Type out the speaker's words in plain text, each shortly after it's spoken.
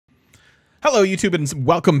Hello, YouTube, and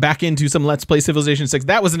welcome back into some Let's Play Civilization 6.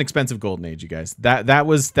 That was an expensive golden age, you guys. That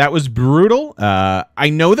was brutal. I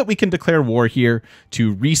know that we can declare war here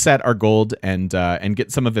to reset our gold and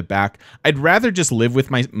get some of it back. I'd rather just live with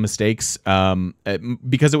my mistakes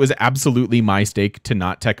because it was absolutely my stake to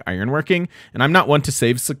not tech ironworking, and I'm not one to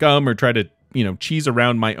save scum or try to cheese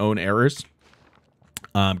around my own errors.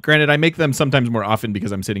 Granted, I make them sometimes more often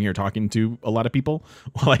because I'm sitting here talking to a lot of people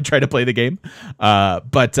while I try to play the game.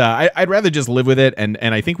 But I'd rather just live with it, and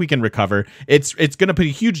I think we can recover. It's going to put a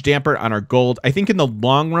huge damper on our gold. I think in the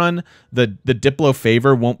long run, the Diplo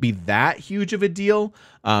favor won't be that huge of a deal.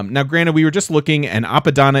 Now, granted, we were just looking, and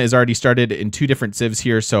Apadana is already started in 2 different civs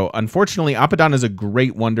here. So, unfortunately, Apadana is a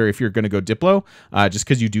great wonder if you're going to go Diplo, just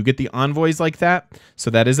because you do get the envoys like that. So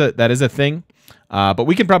that is a thing. But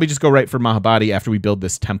we can probably just go right for Mahabadi after we build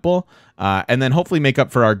this temple, and then hopefully make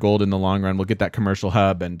up for our gold in the long run. We'll get that commercial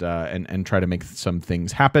hub and try to make some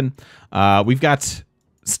things happen. We've got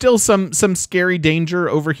still some scary danger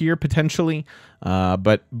over here potentially,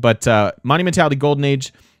 but Monumentality Golden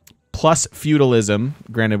Age plus feudalism.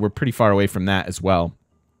 Granted, we're pretty far away from that as well.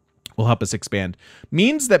 Will help us expand.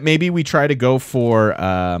 Means that maybe we try to go for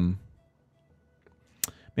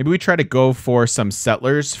some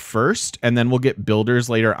settlers first, and then we'll get builders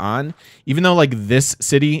later on. Even though like this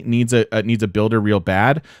city needs a builder real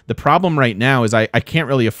bad, the problem right now is I can't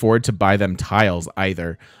really afford to buy them tiles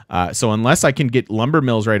either. So unless I can get lumber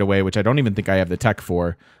mills right away, which I don't even think I have the tech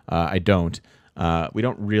for, I don't. We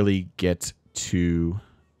don't really get to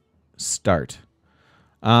start.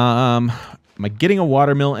 Am I getting a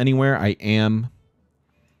water mill anywhere? I am.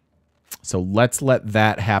 So let's let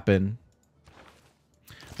that happen.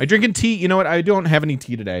 Am I drinking tea? You know what? I don't have any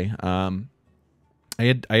tea today. I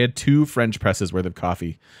had 2 French presses worth of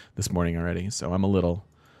coffee this morning already, so I'm a little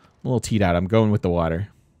teed out. I'm going with the water.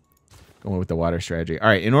 Going with the water strategy. All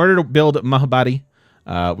right, in order to build Mahabadi,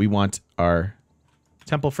 we want our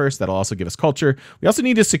temple first. That'll also give us culture. We also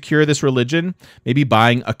need to secure this religion. Maybe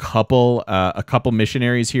buying a couple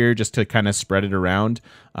missionaries here just to kind of spread it around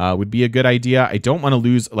would be a good idea. I don't want to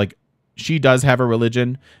lose, like, she does have a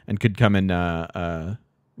religion and could come and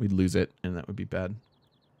we'd lose it, and that would be bad.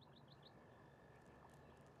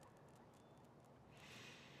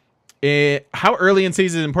 How early in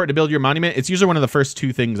cities is it important to build your monument? It's usually one of the first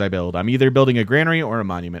 2 things I build. I'm either building a granary or a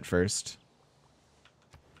monument first.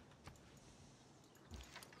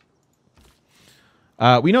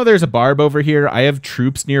 We know there's a barb over here. I have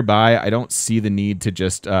troops nearby. I don't see the need to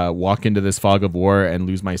just walk into this fog of war and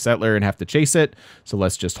lose my settler and have to chase it. So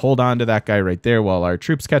let's just hold on to that guy right there while our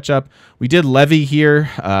troops catch up. We did levy here.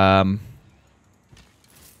 That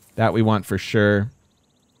we want for sure.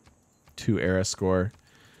 2 era score.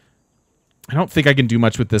 I don't think I can do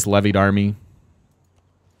much with this levied army,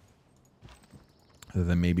 other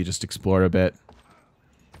than maybe just explore a bit.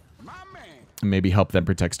 Maybe help them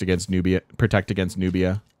protect against Nubia.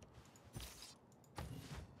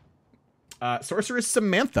 Sorceress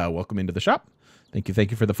Samantha, welcome into the shop. Thank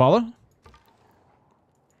you for the follow.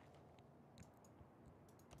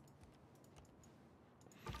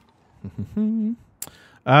 Don't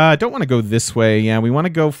want to go this way. Yeah, we want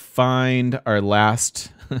to go find our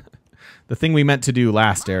last, the thing we meant to do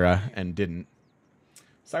last era and didn't.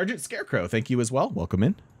 Sergeant Scarecrow, thank you as well. Welcome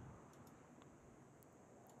in.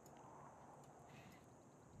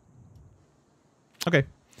 Okay,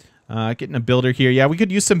 getting a builder here. Yeah, we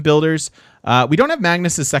could use some builders. We don't have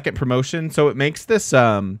Magnus's 2nd promotion, so it makes this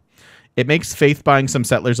it makes faith buying some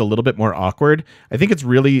settlers a little bit more awkward. I think it's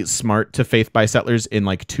really smart to faith buy settlers in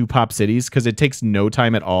like 2 pop cities because it takes no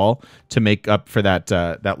time at all to make up for that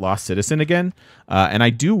that lost citizen again. And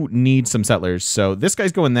I do need some settlers, so this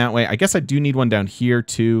guy's going that way. I guess I do need one down here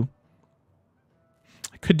too.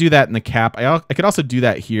 I could do that in the cap. I could also do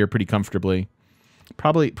that here pretty comfortably.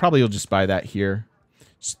 Probably you'll just buy that here.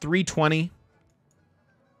 It's 320.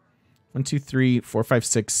 1, 2, 3, 4, 5,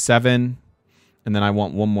 6, 7. And then I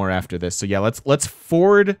want one more after this. So yeah, let's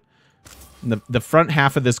forward the front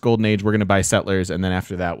half of this golden age. We're going to buy settlers, and then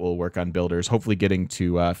after that we'll work on builders, hopefully getting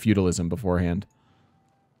to feudalism beforehand.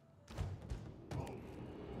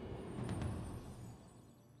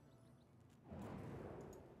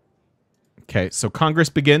 Okay, so Congress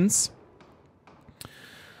begins.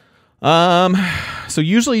 So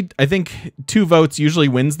usually, I think 2 votes usually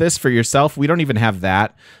wins this for yourself. We don't even have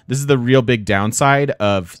that. This is the real big downside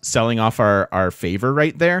of selling off our favor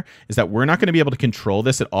right there, is that we're not going to be able to control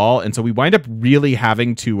this at all. And so we wind up really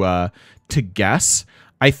having to guess.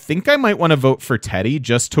 I think I might want to vote for Teddy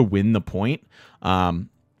just to win the point.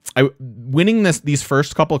 winning these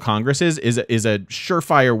first couple congresses is a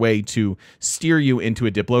surefire way to steer you into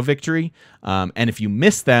a Diplo victory. And if you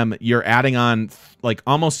miss them, you're adding on like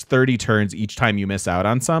almost 30 turns each time you miss out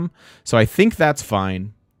on some. So I think that's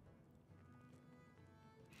fine.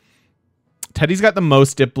 Teddy's got the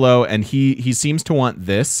most Diplo, and he seems to want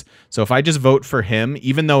this. So if I just vote for him,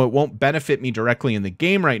 even though it won't benefit me directly in the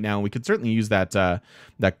game right now, we could certainly use that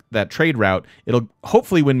that trade route. It'll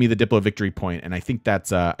hopefully win me the Diplo victory point, and I think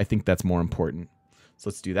that's more important. So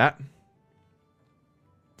let's do that.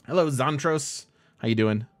 Hello, Zantros. How you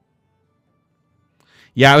doing?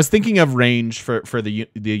 Yeah, I was thinking of range for the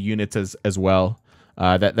units as well.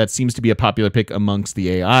 That seems to be a popular pick amongst the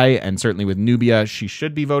AI, and certainly with Nubia, she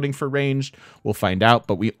should be voting for ranged. We'll find out,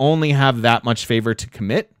 but we only have that much favor to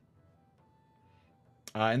commit.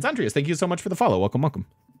 And Zandrius, thank you so much for the follow. Welcome, welcome.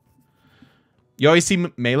 You always see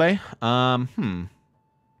melee? I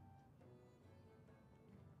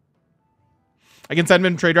can send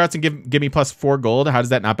him trade routes and give me +4 gold. How does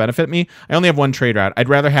that not benefit me? I only have one trade route. I'd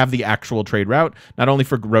rather have the actual trade route, not only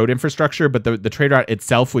for road infrastructure, but the trade route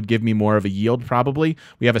itself would give me more of a yield probably.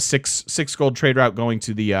 We have a six gold trade route going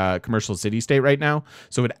to the commercial city state right now,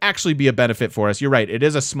 so it would actually be a benefit for us. You're right. It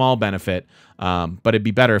is a small benefit, but it'd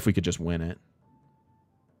be better if we could just win it.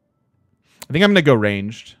 I think I'm going to go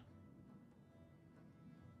ranged.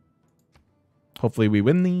 Hopefully we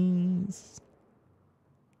win these.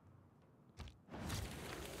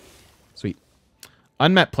 Sweet.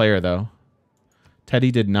 Unmet player, though. Teddy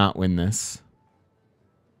did not win this.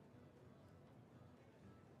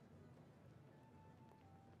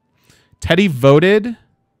 Teddy voted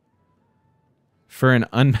for an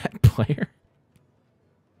unmet player?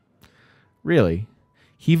 Really?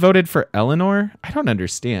 He voted for Eleanor? I don't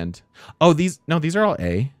understand. Oh, these are all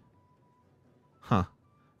A. Huh.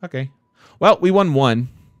 Okay. Well, we won one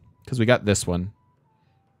because we got this one.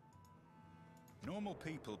 Normal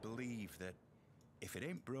people believe that if it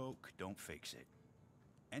ain't broke, don't fix it.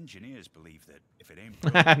 Engineers believe that if it ain't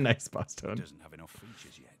broke, nice boss tone. It doesn't have enough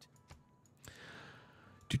features yet.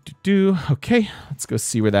 Okay, let's go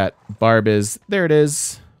see where that barb is. There it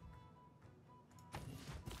is.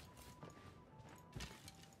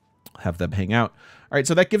 Have them hang out. All right,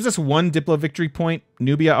 so that gives us one Diplo victory point.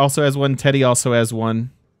 Nubia also has one. Teddy also has one.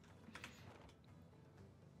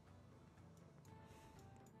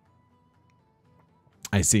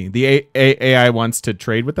 I see. The AI wants to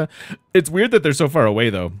trade with them. It's weird that they're so far away,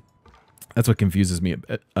 though. That's what confuses me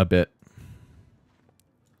a bit.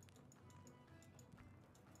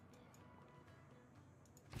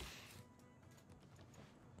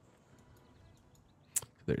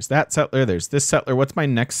 There's that settler. There's this settler. What's my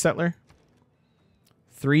next settler?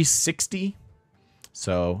 360.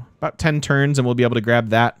 So about 10 turns, and we'll be able to grab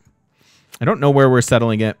that. I don't know where we're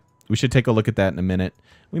settling it. We should take a look at that in a minute.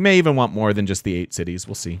 We may even want more than just the 8 cities.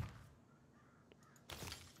 We'll see.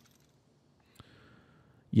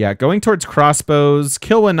 Yeah, going towards crossbows.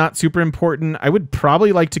 Kilwa, not super important. I would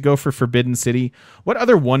probably like to go for Forbidden City. What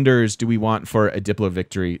other wonders do we want for a Diplo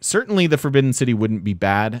victory? Certainly the Forbidden City wouldn't be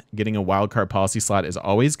bad. Getting a wildcard policy slot is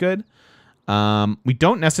always good. We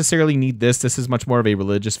don't necessarily need this. This is much more of a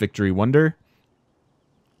religious victory wonder.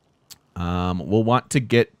 We'll want to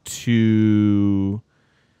get to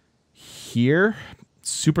here.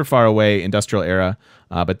 Super far away, industrial era.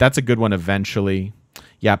 But that's a good one eventually.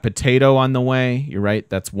 Yeah, potato on the way. You're right.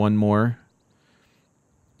 That's one more.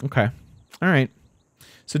 Okay. All right.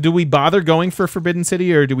 So do we bother going for Forbidden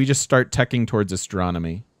City, or do we just start teching towards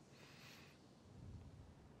astronomy?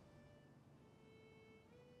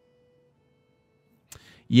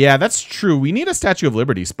 Yeah, that's true. We need a Statue of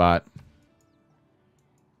Liberty spot.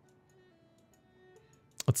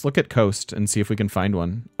 Let's look at coast and see if we can find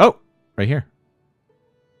one. Oh, right here.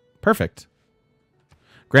 Perfect.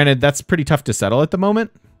 Granted, that's pretty tough to settle at the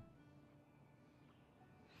moment.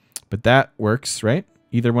 But that works, right?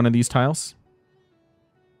 Either one of these tiles.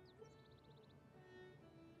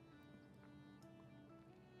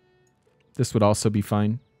 This would also be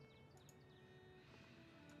fine.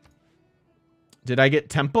 Did I get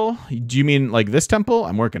temple? Do you mean like this temple?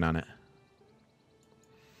 I'm working on it.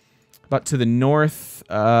 But to the north,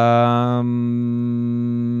 no.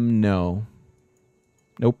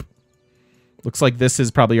 Nope. Looks like this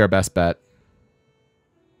is probably our best bet.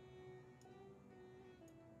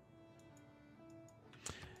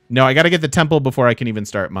 No, I got to get the temple before I can even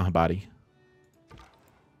start Mahabadi.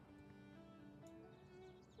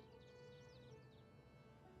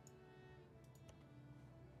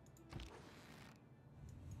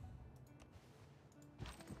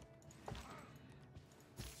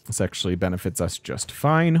 This actually benefits us just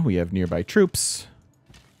fine. We have nearby troops.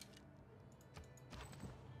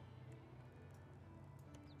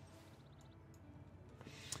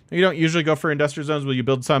 You don't usually go for industrial zones. Will you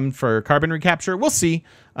build some for carbon recapture? We'll see.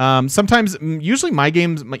 Sometimes, usually my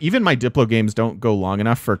games, even my Diplo games, don't go long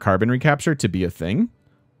enough for carbon recapture to be a thing.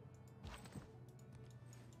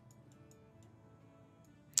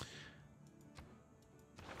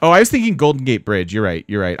 Oh, I was thinking Golden Gate Bridge. You're right.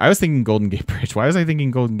 You're right. I was thinking Golden Gate Bridge. Why was I thinking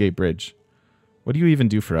Golden Gate Bridge? What do you even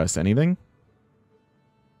do for us? Anything?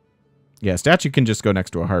 Yeah, statue can just go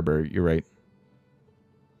next to a harbor. You're right.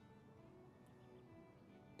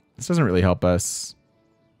 This doesn't really help us.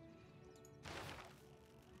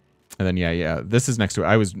 And then, yeah. This is next to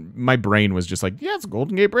it. My brain was just like, yeah, it's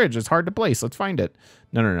Golden Gate Bridge. It's hard to place. Let's find it.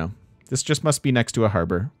 No. This just must be next to a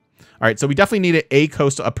harbor. All right, so we definitely need a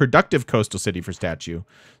productive coastal city for statue.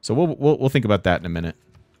 So we'll think about that in a minute.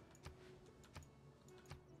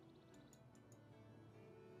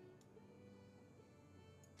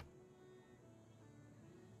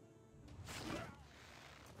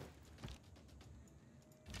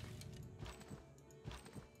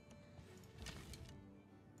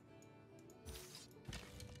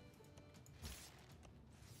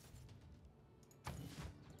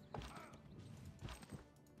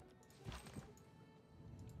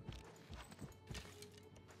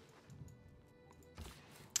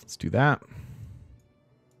 Let's do that.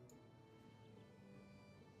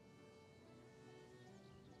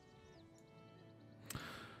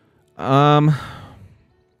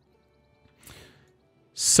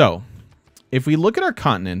 So, if we look at our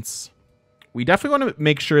continents, we definitely want to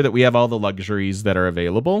make sure that we have all the luxuries that are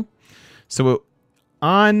available. So,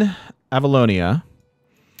 on Avalonia,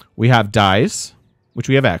 we have dyes, which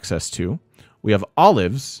we have access to. We have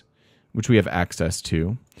olives, which we have access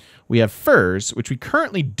to. We have furs, which we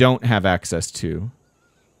currently don't have access to.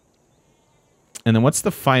 And then what's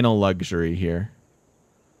the final luxury here?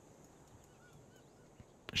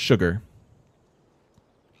 Sugar.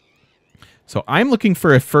 So I'm looking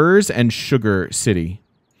for a furs and sugar city.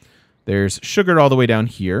 There's sugar all the way down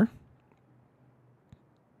here.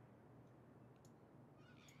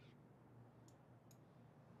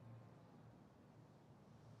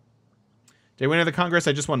 Did I win at the Congress?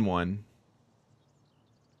 I just won one.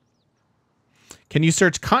 Can you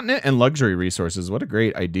search continent and luxury resources? What a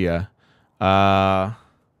great idea.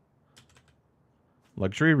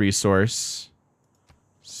 Luxury resource.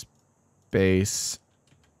 Space.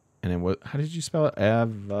 And then what? How did you spell it?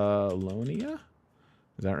 Avalonia?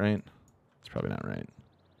 Is that right? It's probably not right.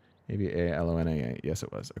 Avalona. Yes,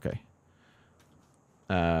 it was. Okay.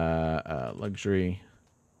 Luxury.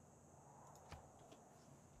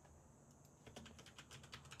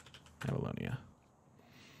 Avalonia.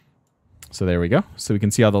 So there we go. So we can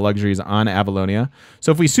see all the luxuries on Avalonia.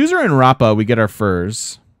 So if we suzerain Rapa, we get our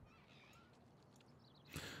furs.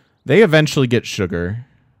 They eventually get sugar.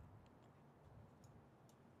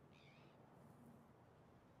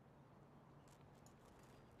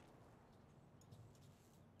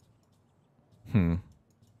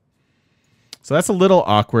 So that's a little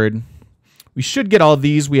awkward. We should get all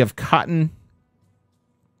these. We have cotton.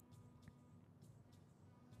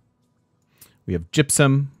 We have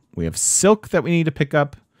gypsum. We have silk that we need to pick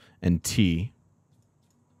up. And tea.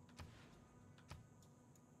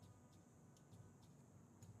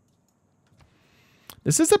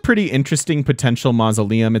 This is a pretty interesting potential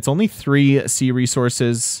mausoleum. It's only 3 sea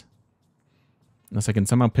resources. Unless I can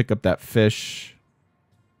somehow pick up that fish.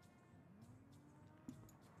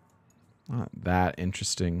 Not that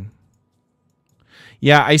interesting.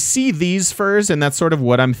 Yeah, I see these furs, and that's sort of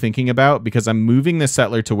what I'm thinking about, because I'm moving the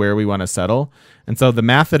settler to where we want to settle. And so the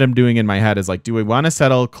math that I'm doing in my head is like, do we want to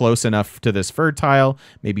settle close enough to this fur tile?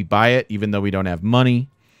 Maybe buy it, even though we don't have money.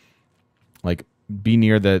 Like, be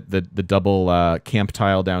near the double camp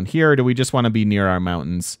tile down here, or do we just want to be near our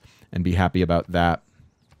mountains and be happy about that?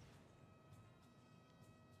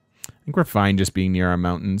 I think we're fine just being near our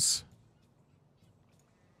mountains.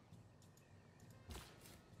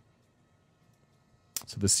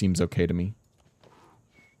 So this seems okay to me.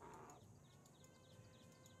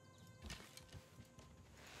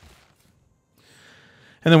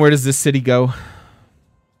 And then where does this city go?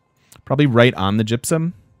 Probably right on the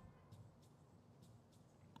gypsum.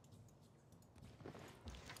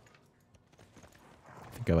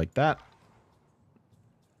 I think I like that.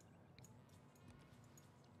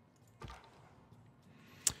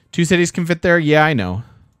 Two cities can fit there? Yeah, I know.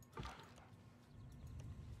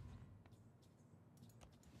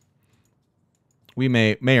 We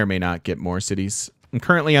may or may not get more cities. I'm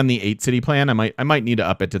currently on the 8-city plan. I might need to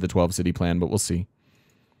up it to the 12-city plan, but we'll see.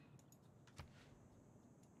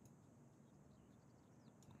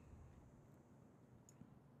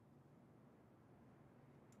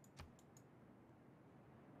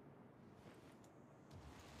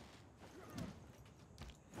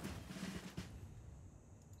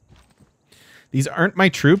 These aren't my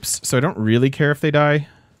troops, so I don't really care if they die.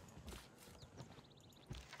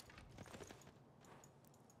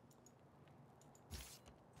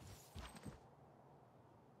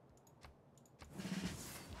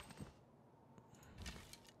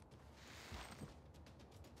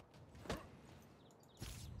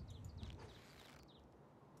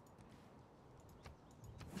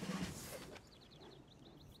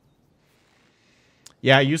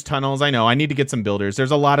 Yeah, I use tunnels. I know. I need to get some builders. There's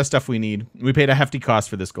a lot of stuff we need. We paid a hefty cost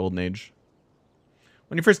for this Golden Age.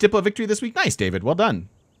 When your first Diplo victory this week? Nice, David. Well done.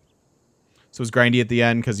 So it was grindy at the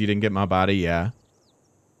end because you didn't get my body? Yeah.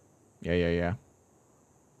 Yeah.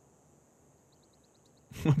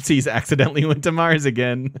 Whoopsies, accidentally went to Mars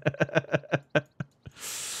again.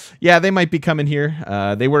 Yeah, they might be coming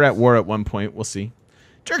here. They were at war at one point. We'll see.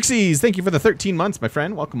 Jerksies, thank you for the 13 months, my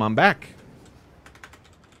friend. Welcome on back.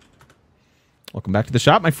 Welcome back to the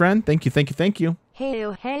shop, my friend. Thank you. Heyo,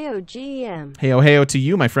 GM. Heyo to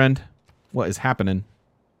you, my friend. What is happening?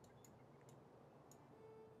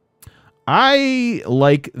 I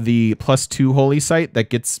like the +2 holy site that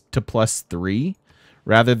gets to +3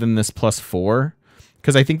 rather than this +4.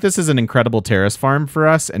 Because I think this is an incredible terrace farm for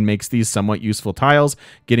us and makes these somewhat useful tiles,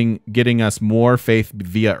 getting us more faith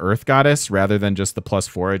via Earth Goddess rather than just the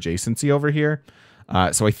 +4 adjacency over here.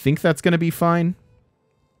 So I think that's going to be fine.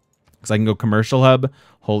 Because I can go commercial hub,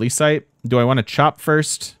 holy site. Do I want to chop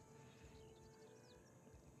first?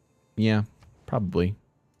 Yeah, probably.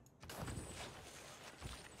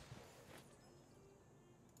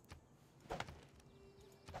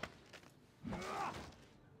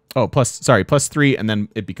 Oh, +3, and then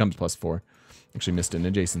it becomes +4. Actually missed an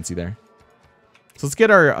adjacency there. So let's get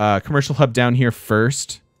our commercial hub down here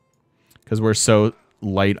first, because we're so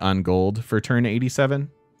light on gold for turn 87.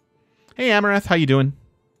 Hey, Amaranth, how you doing?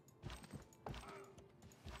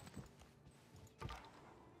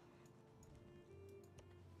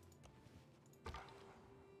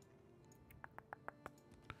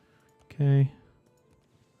 Okay.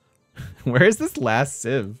 Where is this last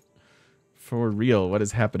civ? For real, what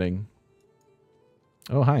is happening?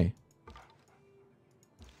 Oh, hi.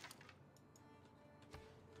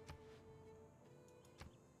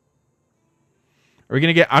 Are we going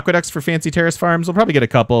to get aqueducts for fancy terrace farms? We'll probably get a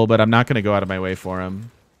couple, but I'm not going to go out of my way for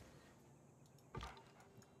them.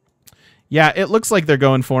 Yeah, it looks like they're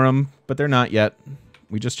going for them, but they're not yet.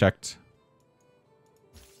 We just checked.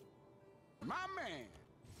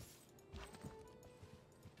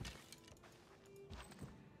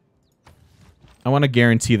 I want to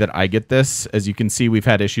guarantee that I get this. As you can see, we've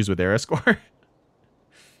had issues with Erascore.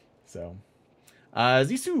 So,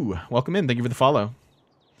 Zissou, welcome in. Thank you for the follow.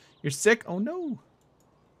 You're sick? Oh, no.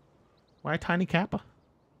 Why Tiny Kappa?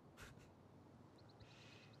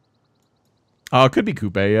 Oh, it could be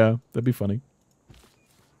Coupe, yeah. That'd be funny.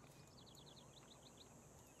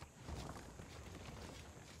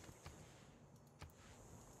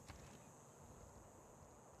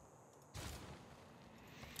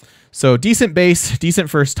 So decent base, decent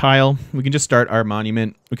first tile. We can just start our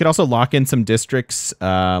monument. We could also lock in some districts.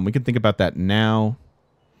 We can think about that now.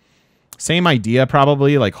 Same idea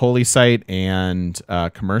probably, like holy site and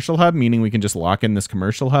commercial hub, meaning we can just lock in this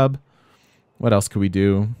commercial hub. What else could we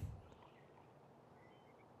do?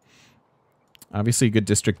 Obviously a good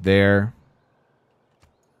district there.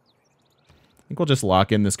 I think we'll just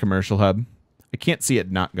lock in this commercial hub. I can't see it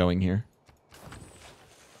not going here.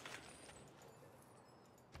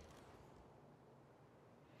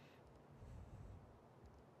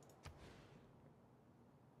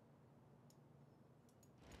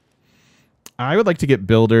 I would like to get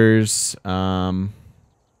builders. 1,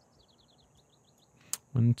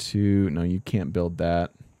 2. No, you can't build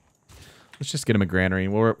that. Let's just get him a granary.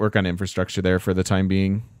 We'll work on infrastructure there for the time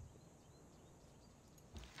being.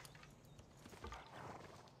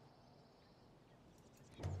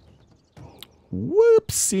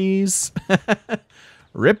 Whoopsies.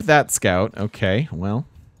 Rip that scout. Okay, well.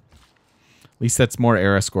 At least that's more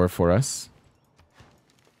era score for us.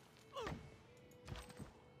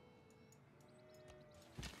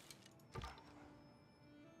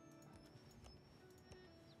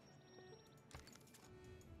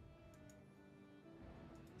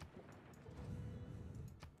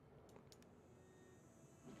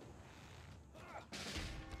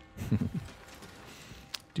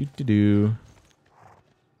 Do.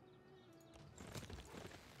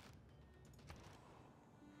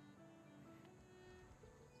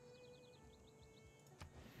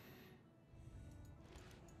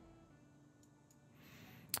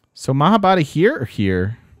 So Mahabharata here or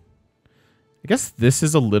here? I guess this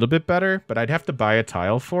is a little bit better, but I'd have to buy a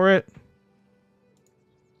tile for it.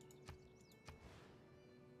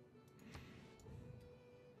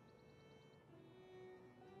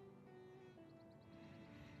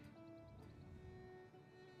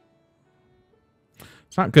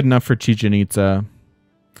 It's not good enough for Chichen Itza.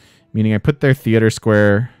 Meaning I put their theater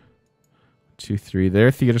square 2, 3.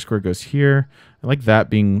 Their theater square goes here. I like that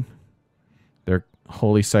being their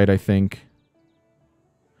holy site, I think.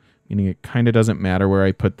 Meaning it kind of doesn't matter where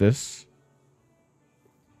I put this.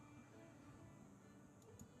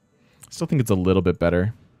 Still think it's a little bit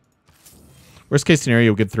better. Worst case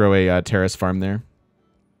scenario, we could throw a terrace farm there.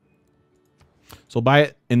 So we'll buy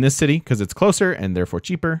it in this city because it's closer and therefore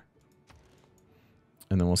cheaper.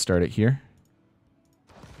 And then we'll start it here.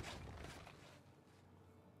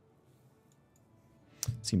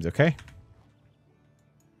 Seems okay.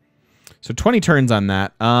 So 20 turns on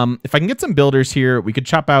that. If I can get some builders here, we could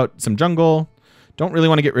chop out some jungle. Don't really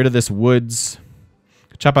want to get rid of this woods.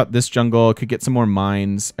 Chop out this jungle. Could get some more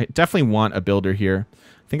mines. I definitely want a builder here.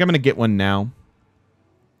 I think I'm going to get one now.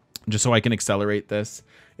 Just so I can accelerate this.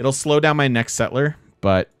 It'll slow down my next settler,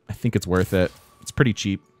 but I think it's worth it. It's pretty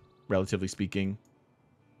cheap, relatively speaking.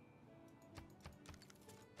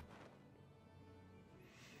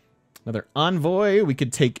 Another envoy. We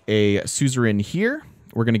could take a suzerain here.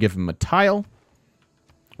 We're going to give him a tile.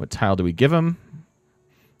 What tile do we give him?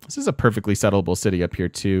 This is a perfectly settleable city up here,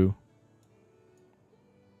 too.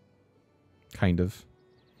 Kind of.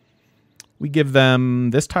 We give them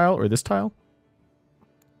this tile or this tile.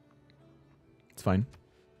 It's fine.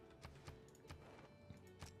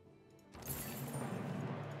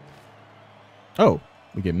 Oh,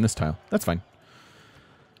 we gave him this tile. That's fine.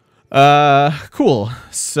 Cool.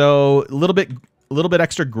 So a little bit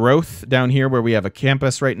extra growth down here where we have a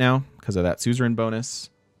campus right now because of that suzerain bonus.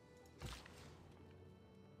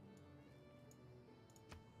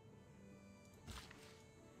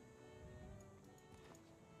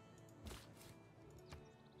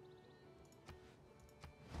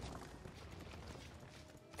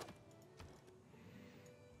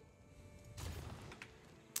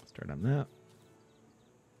 Start on that.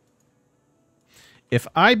 If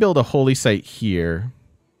I build a holy site here,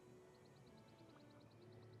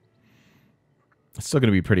 it's still going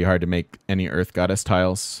to be pretty hard to make any Earth Goddess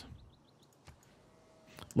tiles.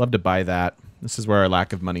 Love to buy that. This is where our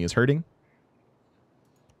lack of money is hurting.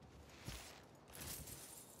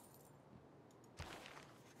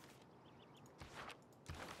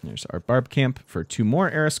 There's our Barb Camp for 2 more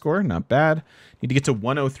era score. Not bad. Need to get to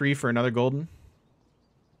 103 for another golden.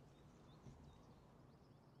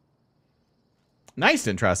 Nice,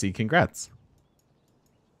 Entrasi. Congrats.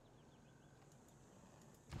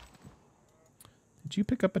 Did you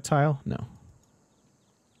pick up a tile? No.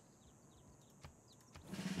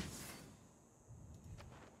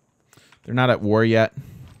 They're not at war yet.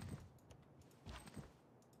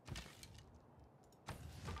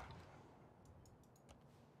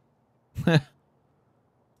 I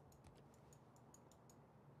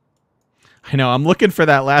know. I'm looking for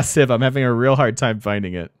that last civ. I'm having a real hard time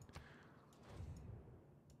finding it.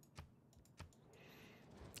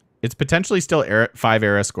 It's potentially still 5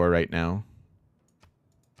 era score right now.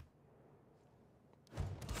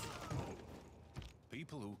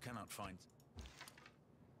 People who cannot find.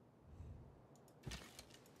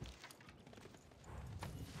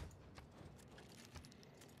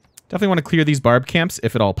 Definitely want to clear these barb camps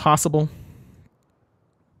if at all possible.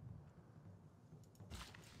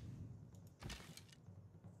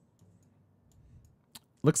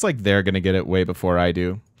 Looks like they're going to get it way before I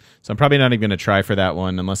do. So I'm probably not even going to try for that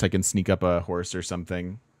one unless I can sneak up a horse or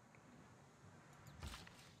something.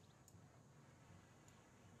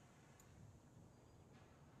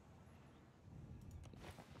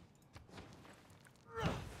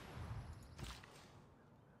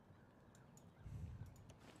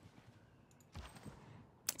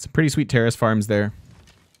 Some pretty sweet terrace farms there.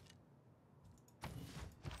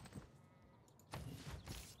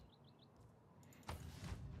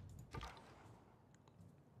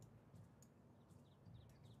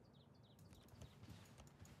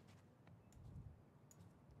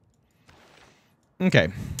 Okay,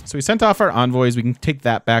 so we sent off our envoys. We can take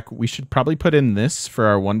that back. We should probably put in this for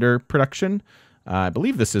our wonder production. I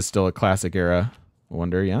believe this is still a classic era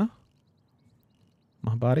wonder, yeah?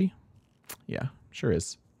 Mahabadi? Yeah, sure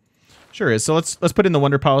is. Sure is. So let's put in the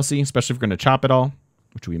wonder policy, especially if we're going to chop it all,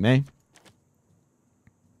 which we may.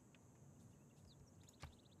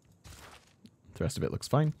 The rest of it looks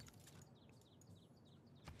fine.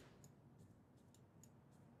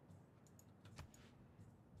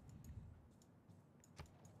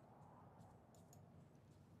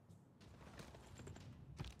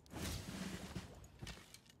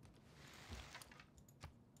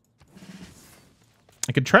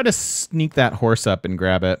 I could try to sneak that horse up and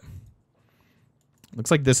grab it.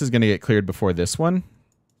 Looks like this is going to get cleared before this one.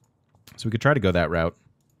 So we could try to go that route.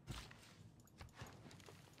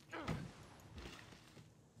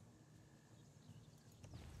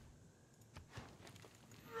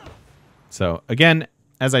 So again,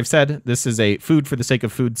 as I've said, this is a food for the sake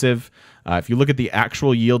of food civ. If you look at the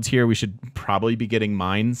actual yields here, we should probably be getting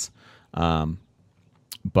mines.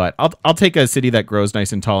 But I'll take a city that grows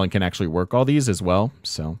nice and tall and can actually work all these as well.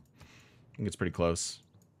 So I think it's pretty close.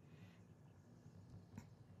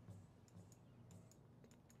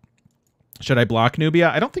 Should I block Nubia?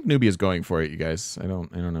 I don't think Nubia's going for it, you guys. I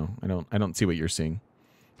don't know. I don't see what you're seeing.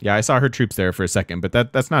 Yeah, I saw her troops there for a second, but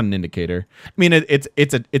that's not an indicator. I mean, it's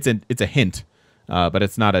a hint, but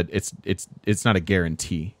it's not a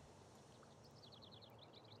guarantee.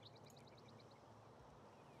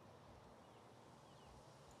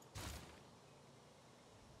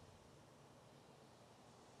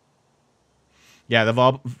 Yeah,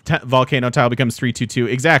 the volcano tile becomes 322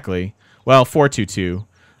 exactly. Well, 422.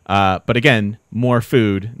 But again, more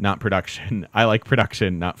food, not production. I like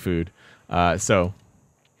production, not food. So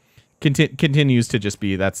continues to just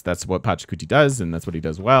be that's what Pachacuti does, and that's what he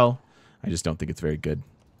does well. I just don't think it's very good.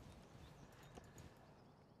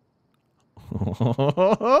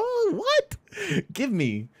 What?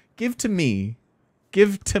 Give to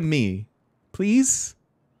me, please.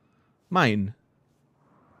 Mine.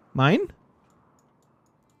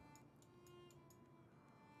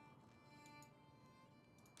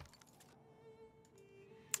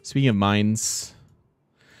 Speaking of mines,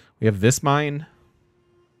 we have this mine.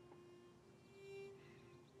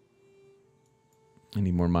 I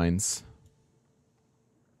need more mines.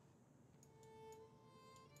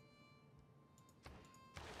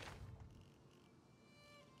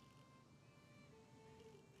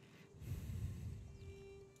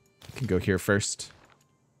 Can go here first.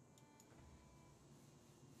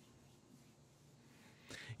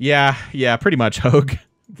 Yeah, pretty much, Hogue.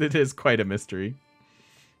 It is quite a mystery.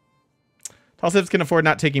 Tall civs can afford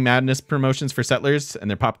not taking madness promotions for settlers, and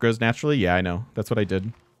their pop grows naturally. Yeah, I know. That's what I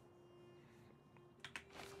did.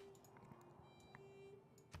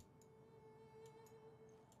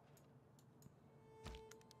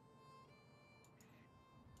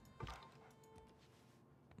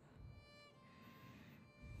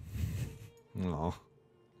 Aw.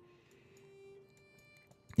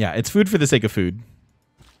 Yeah, it's food for the sake of food.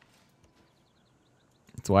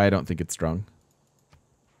 That's why I don't think it's strong.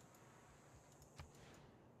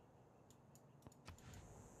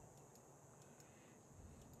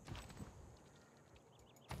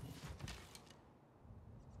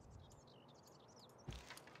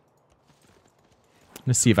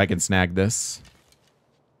 Let's see if I can snag this.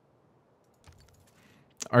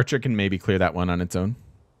 Archer can maybe clear that one on its own.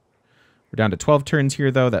 We're down to 12 turns here,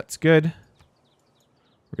 though. That's good.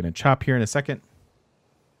 We're going to chop here in a second.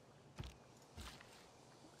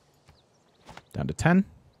 Down to 10.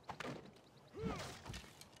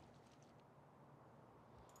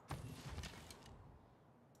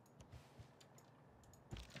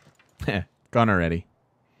 Gone already.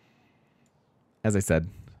 As I said,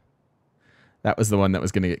 that was the one that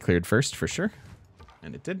was going to get cleared first, for sure.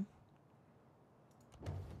 And it did.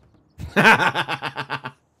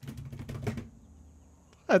 That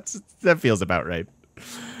feels about right.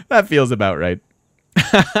 That feels about right.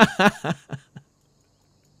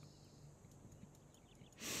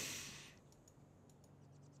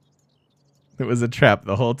 It was a trap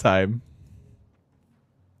the whole time.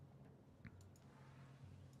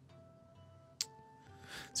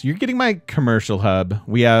 So you're getting my commercial hub.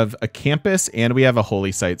 We have a campus and we have a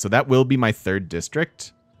holy site. So that will be my third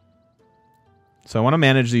district. So I want to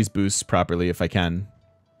manage these boosts properly if I can.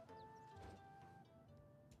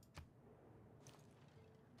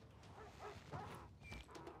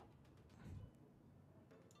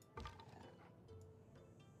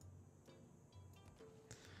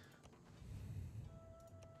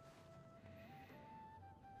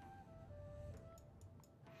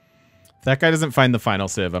 If that guy doesn't find the final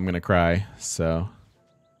civ, I'm going to cry. So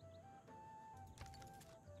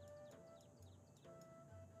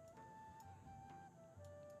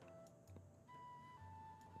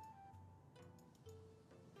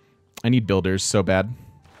I need builders so bad.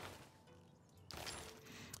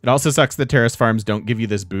 It also sucks that terrace farms don't give you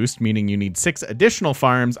this boost, meaning you need 6 additional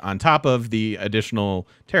farms on top of the additional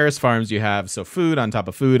terrace farms you have. So food on top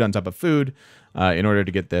of food on top of food in order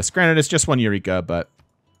to get this. Granted, it's just 1 Eureka, but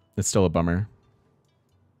it's still a bummer.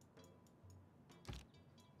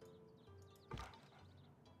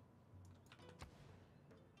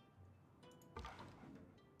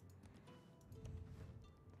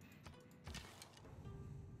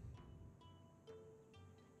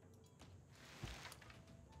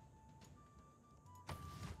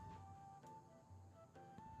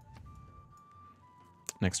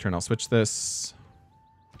 Next turn, I'll switch this.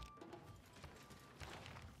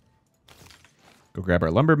 Go grab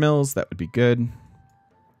our lumber mills. That would be good.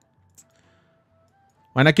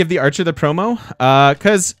 Why not give the archer the promo?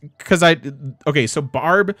 Okay, so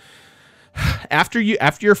Barb, after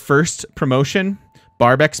your first promotion,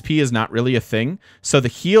 Barb XP is not really a thing. So the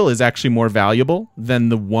heal is actually more valuable than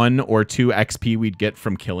the 1 or 2 XP we'd get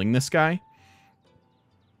from killing this guy.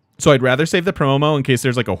 So I'd rather save the promo in case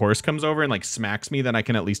there's like a horse comes over and like smacks me, then I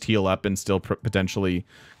can at least heal up and still potentially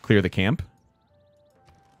clear the camp.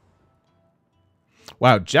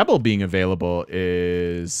 Wow, Jebel being available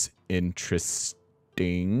is interesting.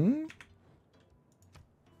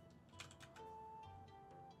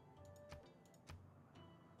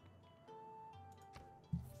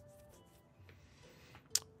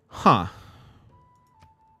 Huh.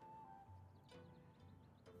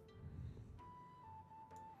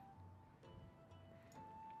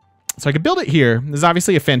 So I could build it here. This is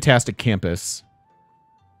obviously a fantastic campus.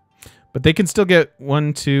 But they can still get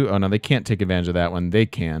 1, 2... Oh, no, they can't take advantage of that one. They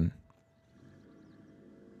can.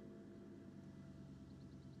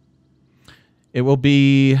 It will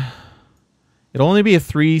be... It'll only be a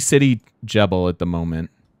 3-city Jebel at the moment.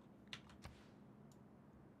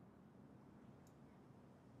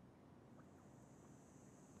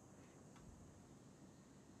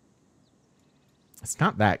 It's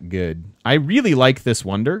not that good. I really like this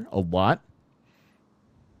wonder a lot.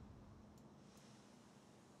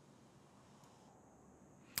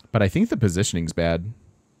 But I think the positioning's bad.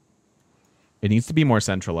 It needs to be more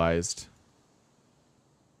centralized.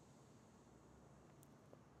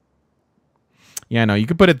 Yeah, no, you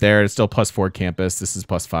could put it there. It's still +4 campus. This is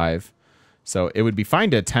 +5. So it would be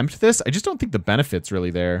fine to attempt this. I just don't think the benefit's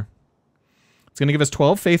really there. It's going to give us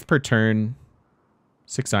 12 faith per turn.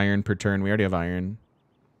 6 iron per turn. We already have iron.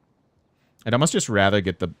 I'd almost just rather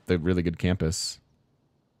get the really good campus.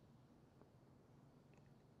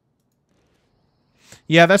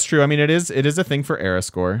 Yeah, that's true. I mean, it is a thing for era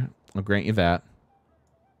score. I'll grant you that.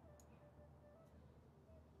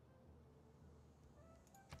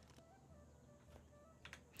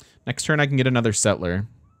 Next turn, I can get another settler.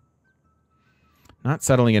 Not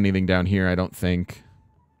settling anything down here, I don't think.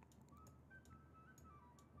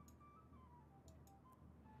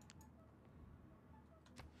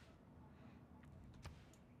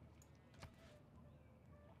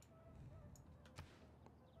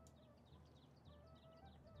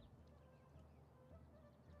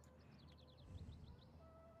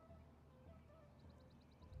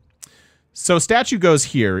 So statue goes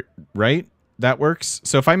here, right? That works.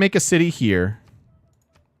 So if I make a city here,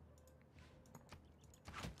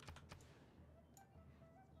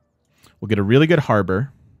 we'll get a really good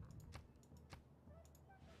harbor.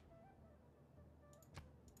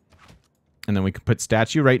 And then we can put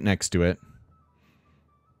statue right next to it.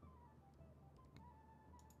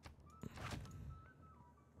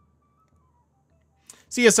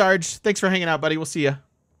 See ya, Sarge. Thanks for hanging out, buddy. We'll see ya.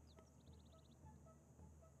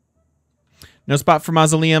 No spot for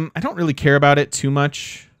mausoleum. I don't really care about it too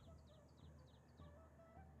much.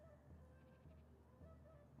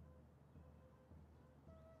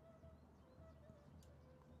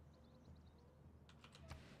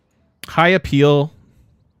 High appeal.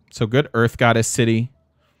 So good Earth Goddess city.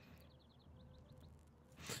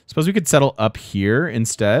 Suppose we could settle up here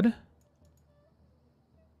instead.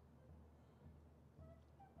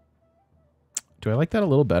 Do I like that a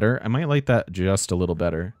little better? I might like that just a little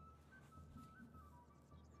better.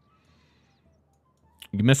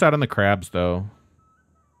 You miss out on the crabs, though.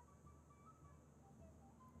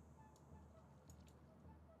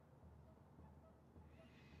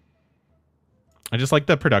 I just like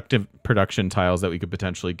the production tiles that we could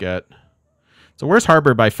potentially get. So where's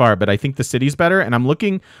Harbor by far, but I think the city's better. And I'm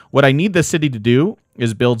looking, what I need the city to do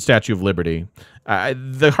is build Statue of Liberty.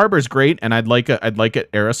 The Harbor's great, and I'd like an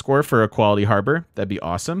era score for a quality harbor. That'd be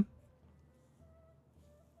awesome.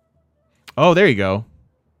 Oh, there you go.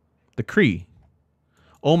 The Cree.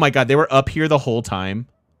 Oh my god, they were up here the whole time.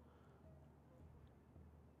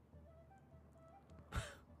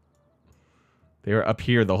 They were up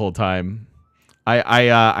here the whole time.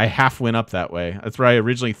 I half went up that way. That's where I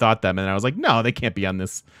originally thought them, and I was like, no, they can't be on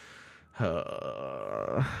this.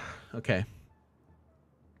 Okay.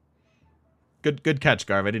 Good catch,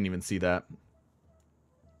 Garv. I didn't even see that.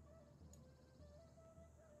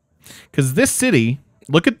 Because this city,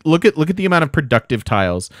 look at the amount of productive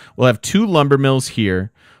tiles. We'll have 2 lumber mills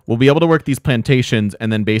here. We'll be able to work these plantations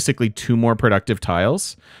and then basically 2 more productive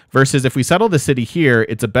tiles. Versus if we settle the city here,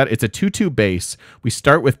 it's a 2-2 base. We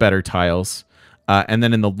start with better tiles. And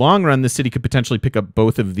then in the long run, the city could potentially pick up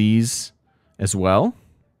both of these as well.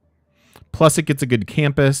 Plus it gets a good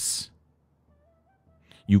campus.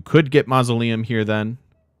 You could get mausoleum here then.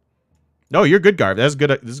 No, you're good, Garv. That's good.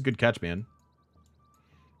 This is a good catch, man.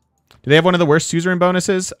 Do they have one of the worst suzerain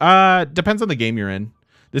bonuses? Depends on the game you're in.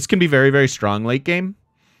 This can be very, very strong late game.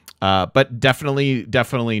 But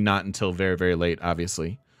definitely not until very, very late,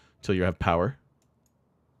 obviously. Until you have power.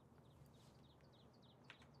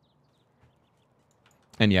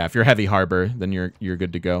 And yeah, if you're heavy harbor, then you're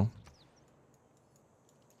good to go.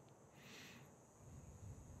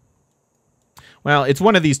 Well, it's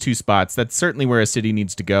one of these two spots. That's certainly where a city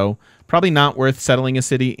needs to go. Probably not worth settling a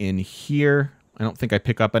city in here. I don't think I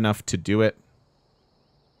pick up enough to do it.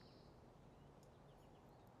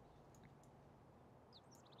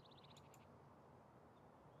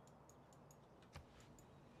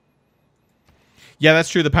 Yeah, that's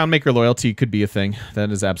true. The pound maker loyalty could be a thing. That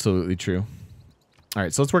is absolutely true. All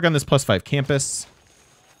right, so let's work on this +5 campus.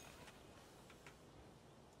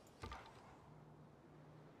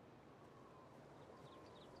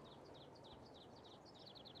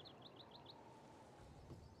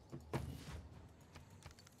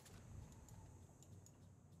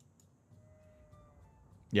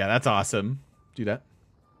 Yeah, that's awesome. Do that.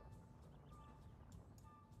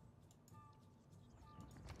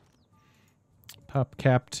 Pop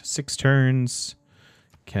capped 6 turns.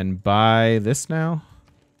 Can buy this now?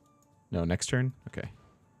 No, next turn? Okay.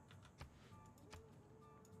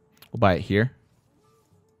 We'll buy it here.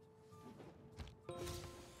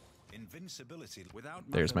 Invincibility without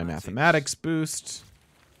There's my mathematics boost.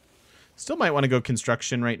 Still might want to go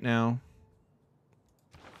construction right now.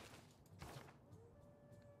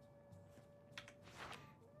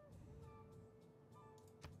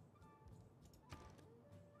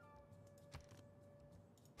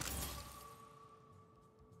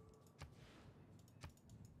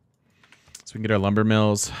 So we can get our lumber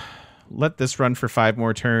mills. Let this run for 5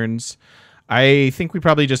 more turns. I think we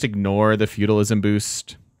probably just ignore the feudalism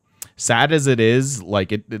boost. Sad as it is, like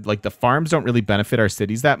the farms don't really benefit our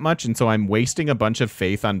cities that much, and so I'm wasting a bunch of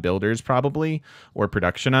faith on builders probably, or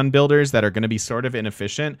production on builders that are going to be sort of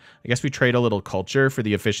inefficient. I guess we trade a little culture for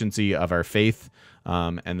the efficiency of our faith,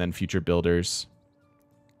 and then future builders.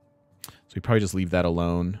 So we probably just leave that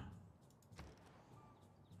alone.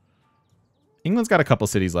 England's got a couple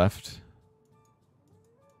cities left.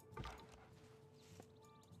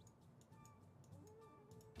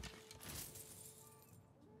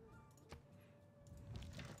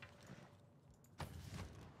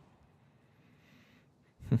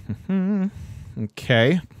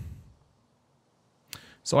 Okay.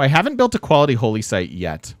 So I haven't built a quality holy site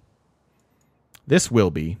yet. This will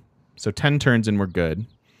be. So 10 turns and we're good.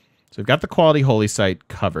 So we've got the quality holy site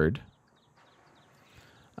covered.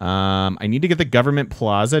 I need to get the government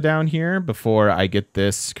plaza down here before I get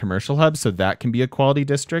this commercial hub, so that can be a quality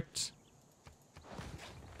district.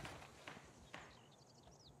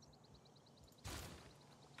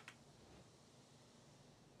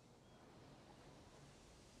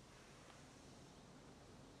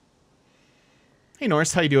 Hey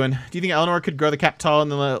Norse, how you doing? Do you think Eleanor could grow the capital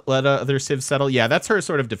and then let other civs settle? Yeah, that's her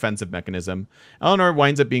sort of defensive mechanism. Eleanor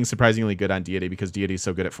winds up being surprisingly good on deity because deity is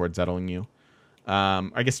so good at forward settling you.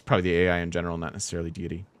 I guess probably the AI in general, not necessarily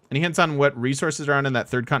deity. Any hints on what resources are on in that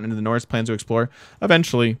third continent of the Norse plans to explore?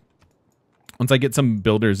 Eventually, once I get some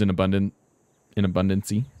builders in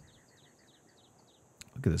abundancy.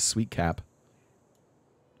 Look at this sweet cap.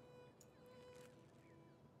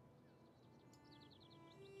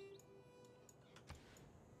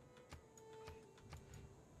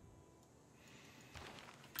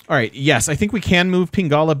 All right, yes, I think we can move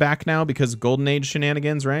Pangea back now because Golden Age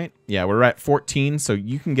shenanigans, right? Yeah, we're at 14, so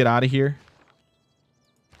you can get out of here.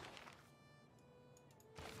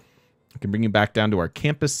 I can bring you back down to our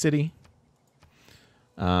campus city.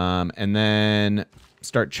 And then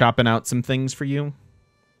start chopping out some things for you.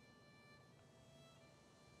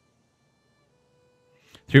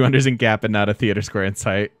 3 wonders in Gap and not a theater square in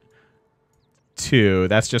sight. 2,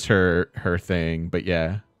 that's just her thing, but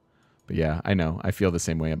yeah. But yeah, I know. I feel the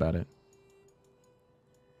same way about it.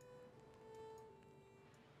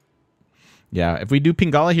 Yeah, if we do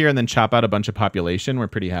Pangea here and then chop out a bunch of population, we're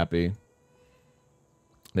pretty happy.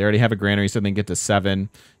 They already have a granary, so they can get to 7.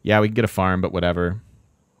 Yeah, we can get a farm, but whatever.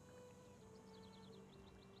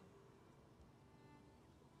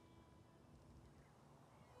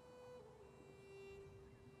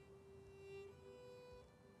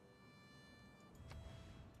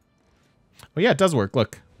 Oh yeah, it does work.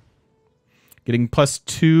 Look. Getting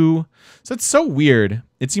 +2. So it's so weird.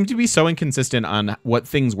 It seems to be so inconsistent on what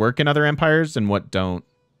things work in other empires and what don't.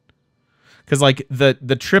 Because like the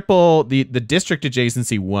district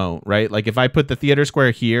adjacency won't, right? Like if I put the theater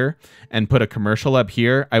square here and put a commercial up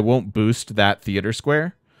here, I won't boost that theater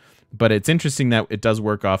square. But it's interesting that it does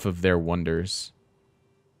work off of their wonders.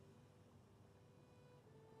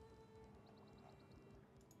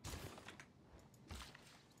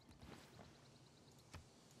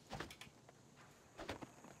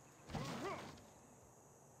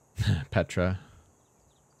 Petra.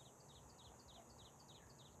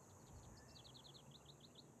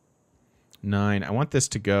 Nine. I want this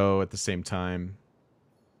to go at the same time.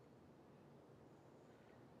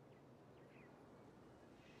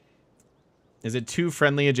 Is it 2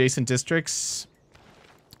 friendly adjacent districts?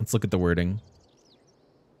 Let's look at the wording.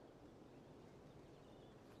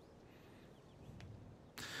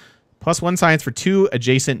 +1 science for 2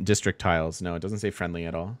 adjacent district tiles. No, it doesn't say friendly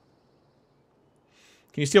at all.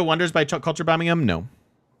 Can you steal wonders by culture bombing them? No.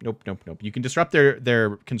 Nope, nope, nope. You can disrupt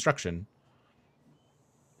their construction.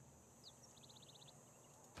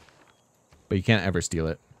 But you can't ever steal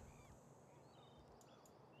it.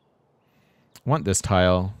 I want this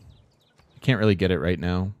tile. Can't really get it right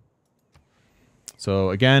now. So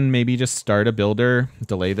again, maybe just start a builder,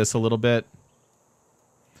 delay this a little bit.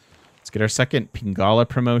 Let's get our second Pingala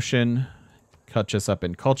promotion. Catch us up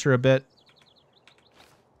in culture a bit.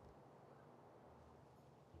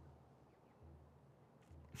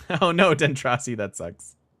 Oh no, Dentrasi, that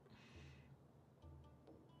sucks.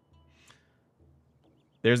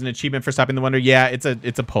 There's an achievement for stopping the wonder. Yeah, it's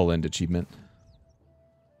a Poland achievement.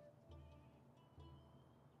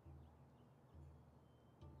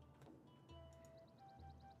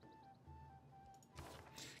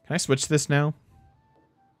 Can I switch this now?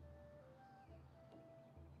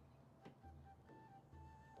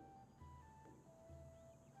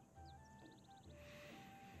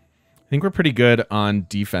 I think we're pretty good on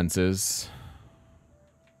defenses.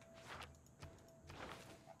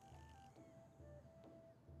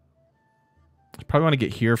 I probably want to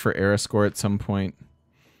get here for air escort at some point.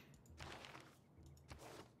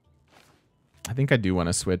 I think I do want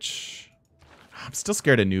to switch. I'm still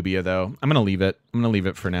scared of Nubia, though. I'm going to leave it. I'm going to leave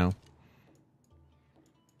it for now.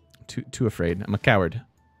 Too afraid. I'm a coward.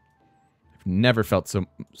 I've never felt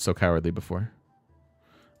so cowardly before.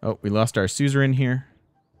 Oh, we lost our suzerain here.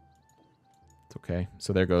 It's okay.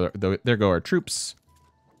 So there go our troops.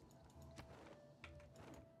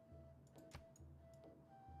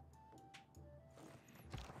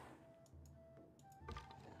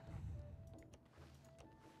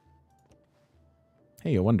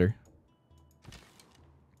 Hey, I wonder.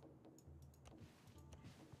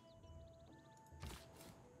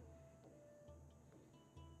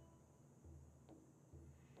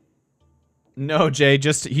 No, Jay,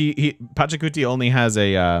 just he Pachacuti only has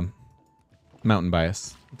a mountain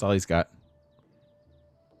bias. That's all he's got.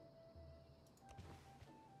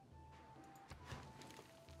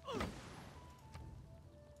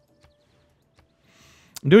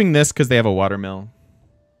 I'm doing this because they have a watermill.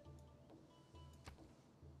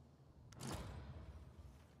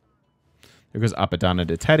 There goes Apadana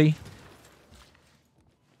de Teddy.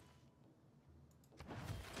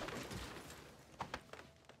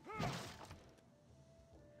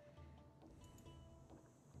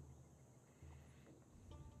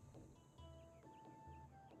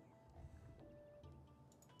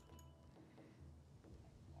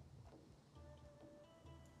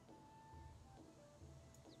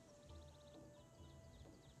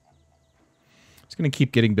 Just going to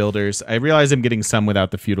keep getting builders. I realize I'm getting some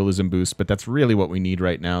without the feudalism boost, but that's really what we need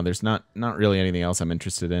right now. There's not really anything else I'm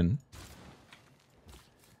interested in.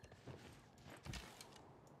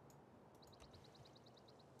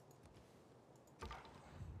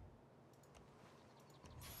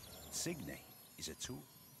 Signe is a tool.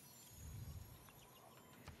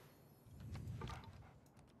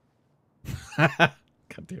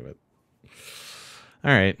 God damn it.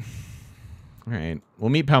 All right. All right. We'll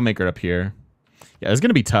meet Palmaker up here. Yeah, it's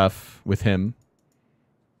going to be tough with him.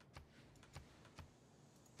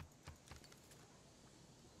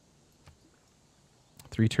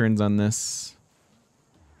 Three turns on this.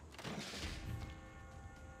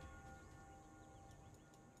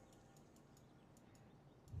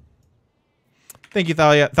 Thank you,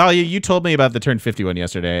 Thalia. Thalia, you told me about the turn 51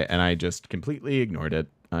 yesterday, and I just completely ignored it.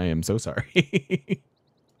 I am so sorry.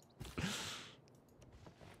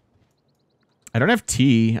 I don't have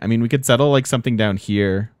tea. I mean, we could settle like something down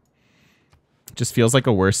here. It just feels like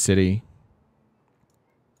a worse city.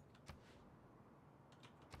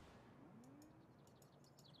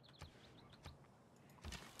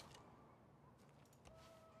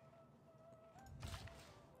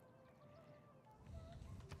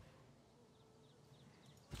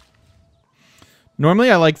 Normally,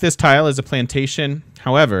 I like this tile as a plantation.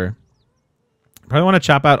 However, Probably want to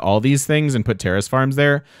chop out all these things and put terrace farms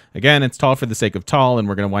there. Again, it's tall for the sake of tall, and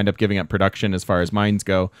we're going to wind up giving up production as far as mines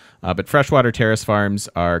go. But freshwater terrace farms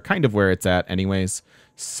are kind of where it's at anyways.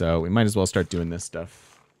 So we might as well start doing this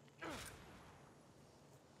stuff.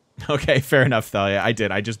 Okay, fair enough, Thalia. I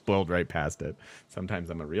did. I just boiled right past it. Sometimes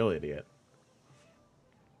I'm a real idiot.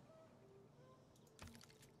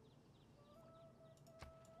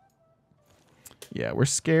 Yeah, we're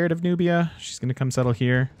scared of Nubia. She's going to come settle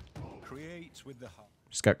here.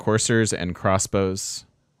 She's got coursers and crossbows.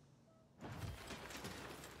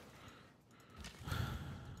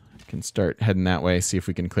 Can start heading that way, see if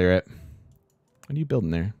we can clear it. What are you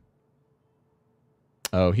building there?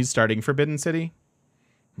 Oh, he's starting Forbidden City?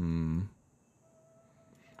 I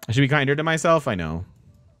should be kinder to myself? I know.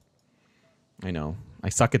 I know. I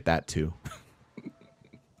suck at that, too.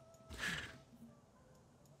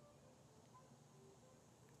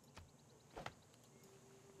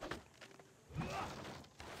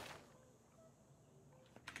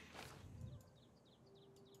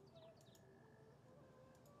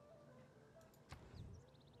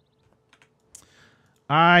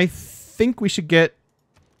 I think we should get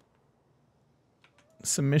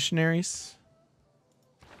some missionaries.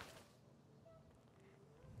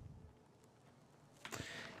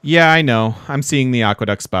 Yeah, I know. I'm seeing the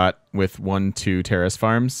aqueduct spot with 1-2 terrace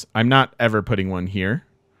farms. I'm not ever putting one here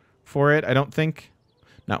for it, I don't think.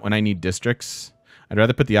 Not when I need districts. I'd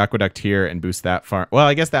rather put the aqueduct here and boost that farm. Well,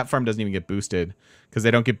 I guess that farm doesn't even get boosted because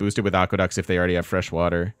they don't get boosted with aqueducts if they already have fresh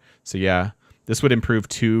water. So yeah. This would improve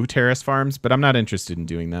 2 terrace farms, but I'm not interested in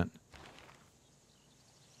doing that.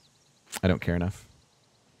 I don't care enough.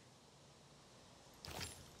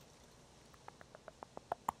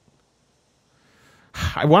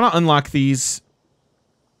 I want to unlock these.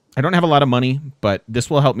 I don't have a lot of money, but this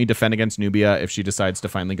will help me defend against Nubia if she decides to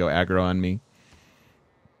finally go aggro on me.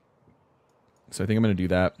 So I think I'm going to do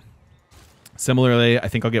that. Similarly, I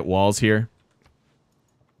think I'll get walls here.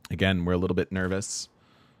 Again, we're a little bit nervous.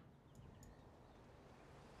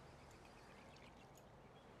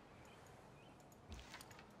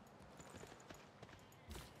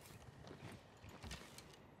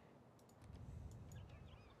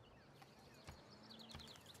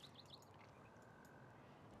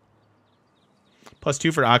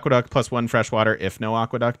 +2 for aqueduct, +1 freshwater if no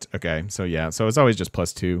aqueduct. Okay, so yeah, so it's always just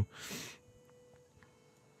 +2.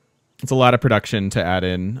 It's a lot of production to add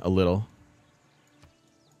in a little.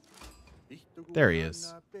 There he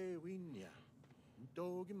is.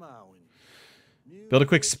 Build a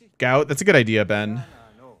quick scout. That's a good idea, Ben.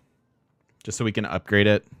 Just so we can upgrade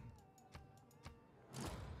it.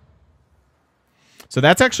 So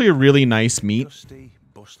that's actually a really nice meat.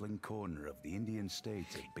 Corner of the Indian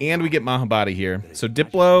states, and we get Mahabharata here. So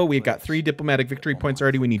Diplo, we've got 3 diplomatic victory points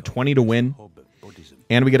already. We need 20 to win.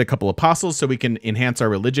 And we get a couple apostles, so we can enhance our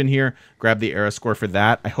religion here. Grab the era score for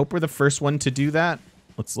that. I hope we're the first one to do that.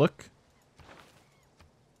 Let's look.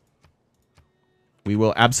 We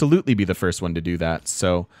will absolutely be the first one to do that.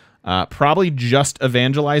 So probably just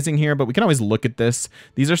evangelizing here, but we can always look at this.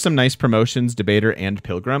 These are some nice promotions, debater and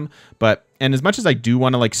pilgrim. And as much as I do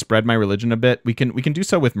want to like spread my religion a bit, we can do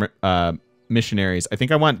so with missionaries. I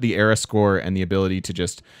think I want the era score and the ability to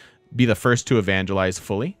just be the first to evangelize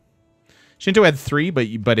fully. Shinto had 3,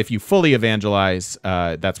 but if you fully evangelize,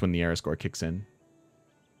 that's when the era score kicks in.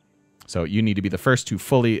 So you need to be the first to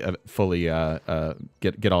fully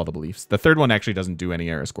get all the beliefs. The third one actually doesn't do any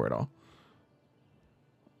era score at all.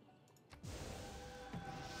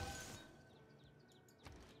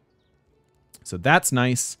 So that's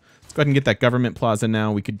nice. Let's go ahead and get that government plaza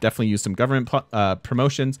now. We could definitely use some government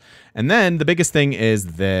promotions. And then the biggest thing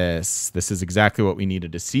is this. This is exactly what we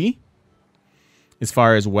needed to see as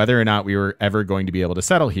far as whether or not we were ever going to be able to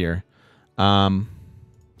settle here.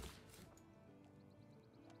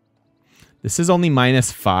 This is only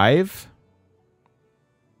 -5.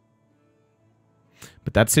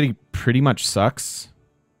 But that city pretty much sucks.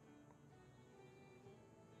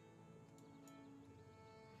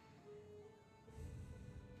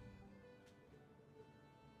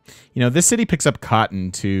 You know, this city picks up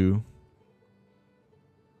cotton, too.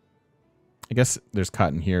 I guess there's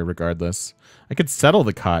cotton here, regardless. I could settle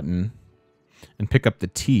the cotton and pick up the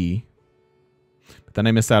tea. But then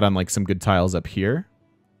I miss out on, like, some good tiles up here.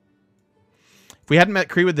 If we hadn't met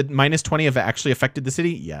Cree, would the -20 have actually affected the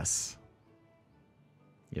city? Yes.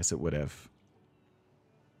 Yes, it would have.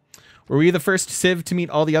 Were we the first civ to meet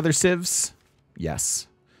all the other civs? Yes.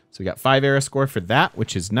 So we got 5 era score for that,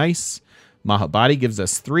 which is nice. Mahabharata gives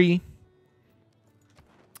us 3.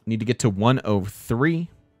 Need to get to 103.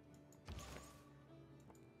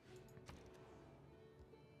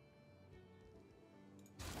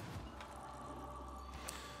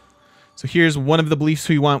 So here's one of the beliefs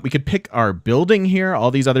we want. We could pick our building here.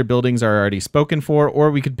 All these other buildings are already spoken for,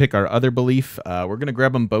 or we could pick our other belief. We're going to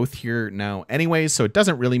grab them both here now anyways, so it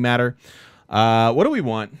doesn't really matter. What do we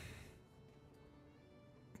want?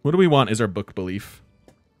 What do we want is our book belief.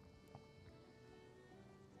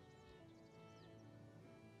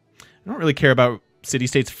 I don't really care about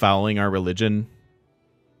city-states following our religion.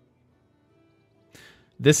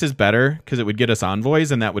 This is better because it would get us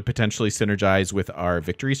envoys, and that would potentially synergize with our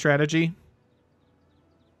victory strategy.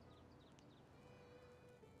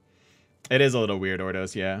 It is a little weird,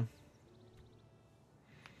 Ordos, yeah.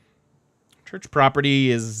 Church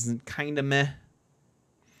property is kind of meh.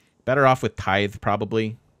 Better off with tithe,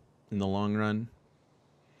 probably, in the long run.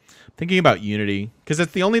 Thinking about unity, because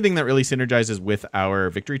it's the only thing that really synergizes with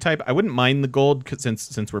our victory type. I wouldn't mind the gold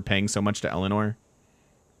since we're paying so much to Eleanor.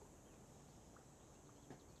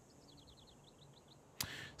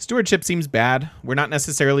 Stewardship seems bad. We're not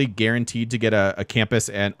necessarily guaranteed to get a campus,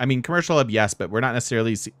 and I mean commercial hub, yes, but we're not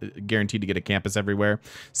necessarily guaranteed to get a campus everywhere.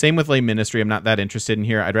 Same with lay ministry. I'm not that interested in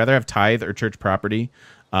here. I'd rather have tithe or church property.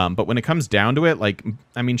 But when it comes down to it, like,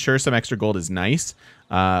 I mean, sure, some extra gold is nice,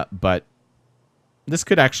 but this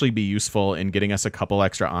could actually be useful in getting us a couple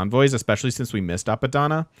extra envoys, especially since we missed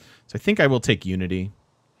Apadana. So I think I will take unity.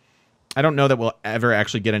 I don't know that we'll ever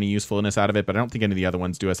actually get any usefulness out of it, but I don't think any of the other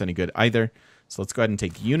ones do us any good either. So let's go ahead and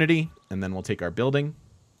take unity, and then we'll take our building.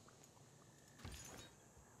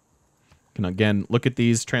 Can again look at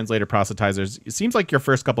these translator proselytizers. It seems like your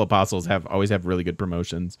first couple apostles always have really good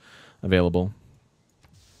promotions available.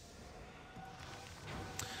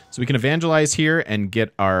 So we can evangelize here and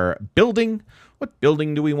get our building. What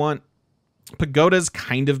building do we want? Pagodas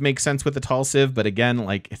kind of make sense with the tall civ, but again,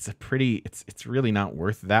 like it's really not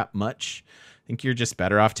worth that much. I think you're just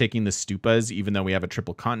better off taking the stupas, even though we have a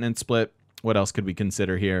triple continent split. What else could we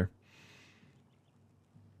consider here?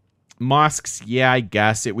 Mosques, yeah, I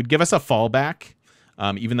guess. It would give us a fallback.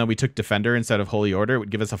 Even though we took Defender instead of Holy Order, it would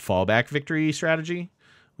give us a fallback victory strategy,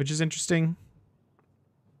 which is interesting.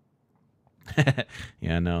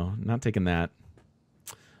 Yeah, no, not taking that.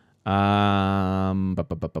 Yeah,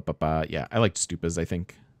 I liked stupas, I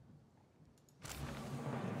think.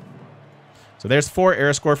 So there's 4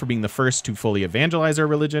 era score for being the first to fully evangelize our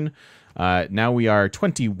religion. Now we are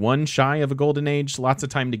 21 shy of a golden age. Lots of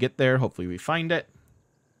time to get there. Hopefully we find it.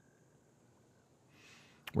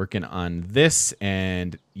 Working on this,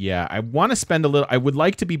 and yeah, I want to spend a little. I would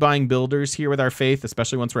like to be buying builders here with our faith,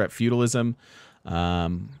 especially once we're at feudalism.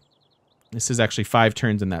 This is actually 5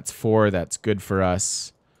 turns, and that's 4. That's good for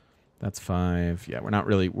us. That's 5. Yeah, we're not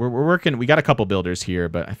really. We're working. We got a couple builders here,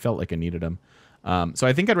 but I felt like I needed them. So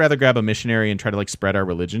I think I'd rather grab a missionary and try to like spread our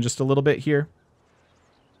religion just a little bit here.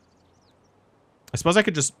 I suppose I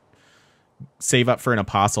could just save up for an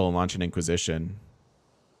apostle and launch an inquisition.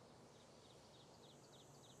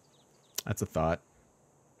 That's a thought.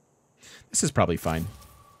 This is probably fine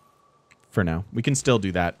for now. We can still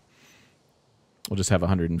do that. We'll just have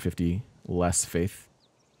 150 less faith.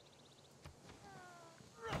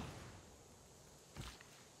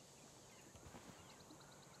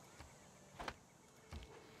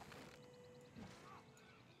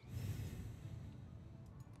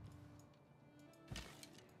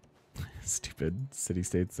 Stupid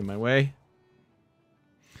city-states in my way.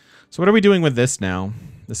 So what are we doing with this now?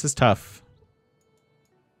 This is tough.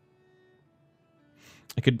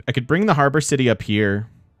 I could bring the harbor city up here.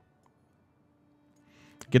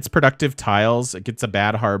 It gets productive tiles. It gets a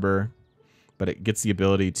bad harbor, but it gets the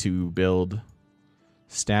ability to build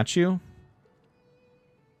statue.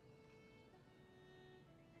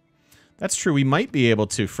 That's true. We might be able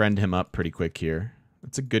to friend him up pretty quick here.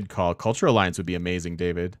 That's a good call. Cultural Alliance would be amazing,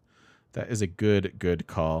 David. That is a good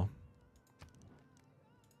call.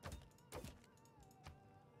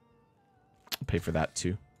 I'll pay for that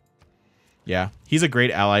too. Yeah, he's a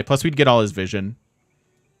great ally. Plus, we'd get all his vision.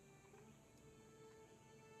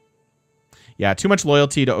 Yeah, too much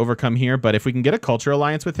loyalty to overcome here, but if we can get a culture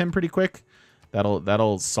alliance with him pretty quick,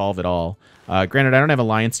 that'll solve it all. Granted, I don't have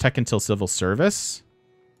alliance tech until civil service,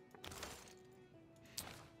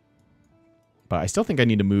 but I still think I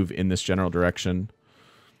need to move in this general direction.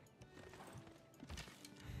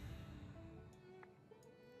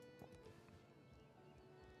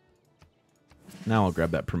 Now I'll grab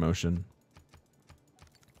that promotion.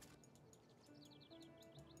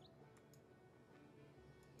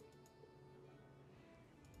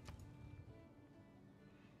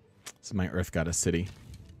 So my Earth got a city.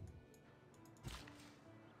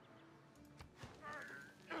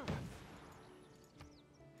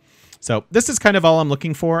 So this is kind of all I'm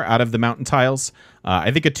looking for out of the mountain tiles. I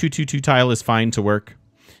think a 2-2-2 tile is fine to work.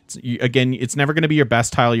 Again, it's never going to be your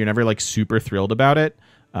best tile. You're never like super thrilled about it.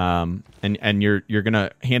 And you're going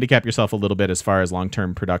to handicap yourself a little bit as far as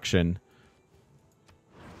long-term production.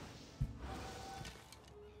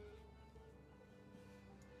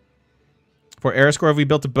 For Aeroscore, have we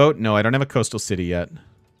built a boat? No, I don't have a coastal city yet.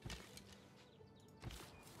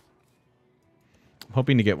 I'm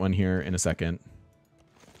hoping to get one here in a second.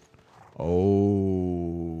 Okay.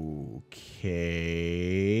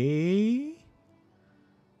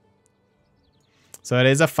 So it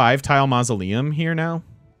is a 5-tile mausoleum here now.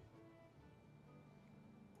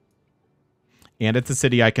 And it's a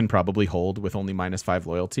city I can probably hold with only -5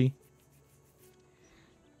 loyalty.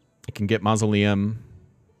 I can get mausoleum.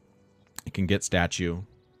 I can get statue.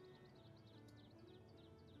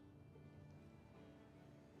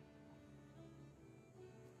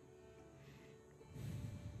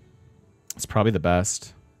 It's probably the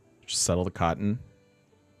best. Just settle the cotton.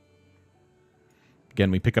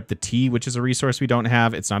 Again, we pick up the tea, which is a resource we don't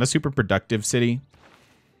have. It's not a super productive city.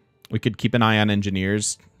 We could keep an eye on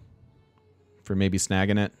engineers for maybe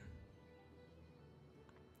snagging it.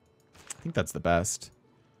 I think that's the best.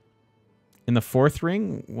 In the 4th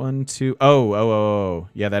ring, 1, 2. Oh.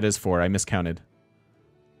 Yeah, that is 4. I miscounted.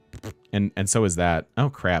 And so is that. Oh,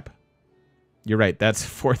 crap. You're right. That's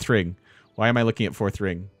 4th ring. Why am I looking at 4th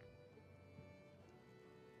ring?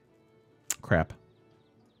 Crap.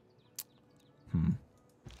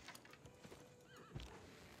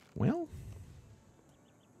 Well.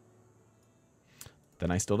 Then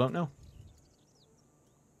I still don't know.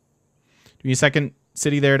 Do we need a second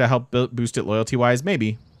city there to help boost it loyalty-wise?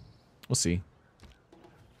 Maybe. We'll see.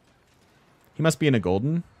 He must be in a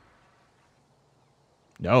golden.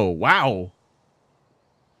 No, wow.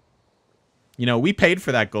 You know, we paid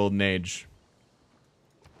for that golden age.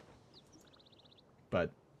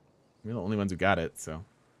 But we're the only ones who got it, so.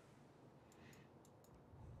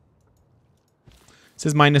 This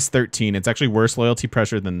is -13. It's actually worse loyalty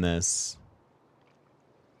pressure than this.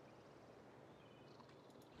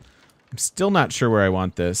 I'm still not sure where I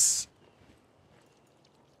want this.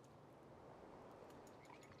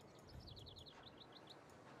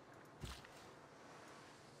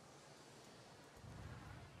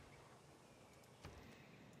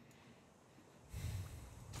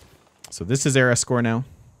 So this is era score now.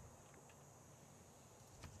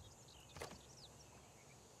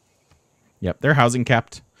 Yep, they're housing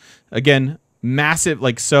capped. Again, massive,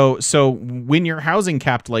 like, so when you're housing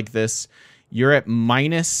capped like this, you're at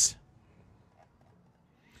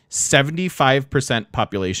 -75%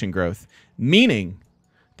 population growth, meaning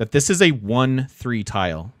that this is a 1-3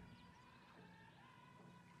 tile.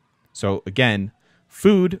 So again,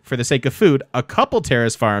 food, for the sake of food, a couple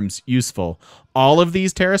terrace farms, useful. All of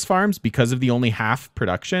these terrace farms, because of the only half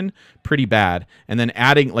production, pretty bad. And then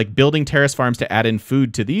adding, like, building terrace farms to add in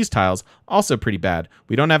food to these tiles, also pretty bad.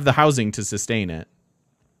 We don't have the housing to sustain it.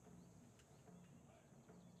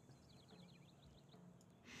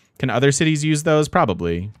 Can other cities use those?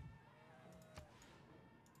 Probably.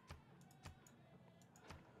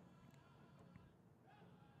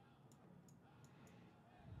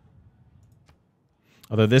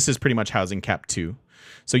 Although this is pretty much housing cap 2.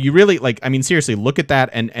 So you really, like, I mean, seriously, look at that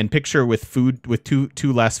and picture with food, with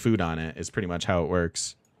two less food on it is pretty much how it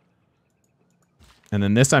works. And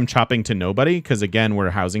then this I'm chopping to nobody because, again, we're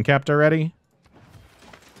housing capped already.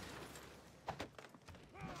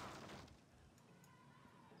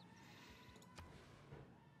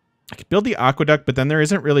 I could build the aqueduct, but then there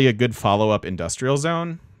isn't really a good follow-up industrial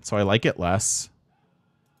zone, so I like it less.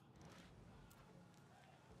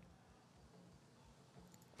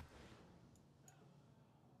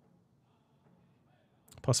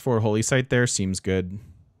 +4 holy site there seems good.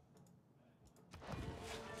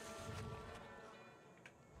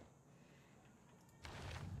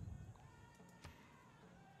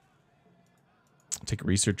 I'll take a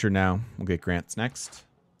researcher now. We'll get grants next.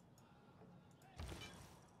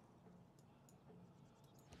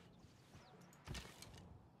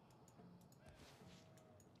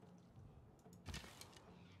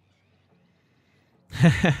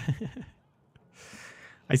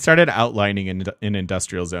 I started outlining an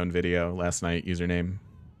industrial zone video last night, username.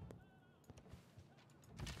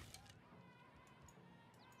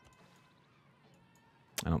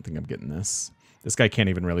 I don't think I'm getting this. This guy can't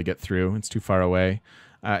even really get through. It's too far away.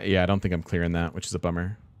 Yeah, I don't think I'm clearing that, which is a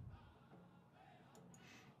bummer.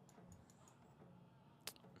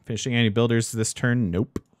 Finishing any builders this turn?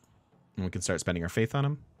 Nope. And we can start spending our faith on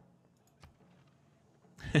them.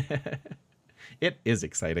 It is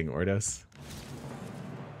exciting, Ordos.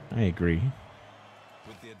 I agree.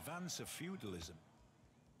 With the advance of feudalism.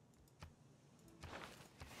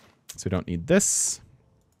 So we don't need this.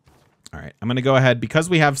 All right, I'm going to go ahead, because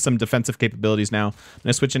we have some defensive capabilities now, I'm going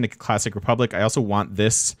to switch into Classic Republic. I also want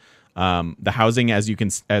this. The housing, as you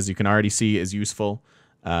can already see, is useful.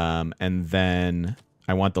 And then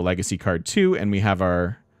I want the legacy card too, and we have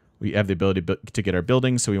the ability to get our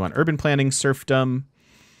buildings. So we want urban planning, serfdom,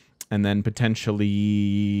 and then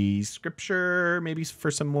potentially scripture, maybe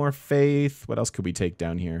for some more faith. What else could we take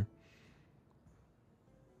down here?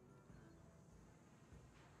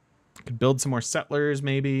 Could build some more settlers,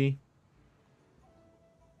 maybe.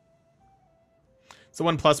 So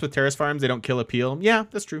 1+ with terrace farms, they don't kill appeal. Yeah,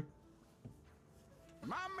 that's true.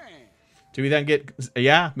 My man. Do we then get...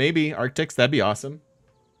 Yeah, maybe. Arctics, that'd be awesome.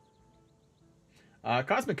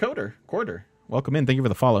 Cosmic Quarter. Welcome in. Thank you for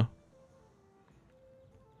the follow.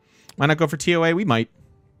 Why not go for TOA? We might.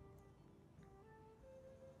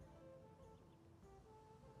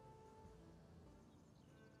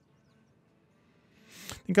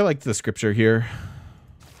 I think I like the scripture here.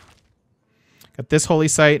 Got this holy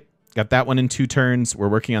site. Got that one in 2 turns. We're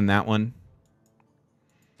working on that one.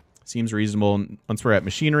 Seems reasonable. Once we're at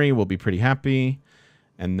machinery, we'll be pretty happy.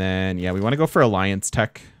 And then, yeah, we want to go for alliance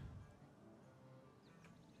tech.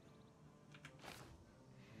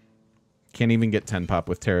 Can't even get 10 pop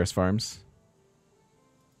with terrace farms.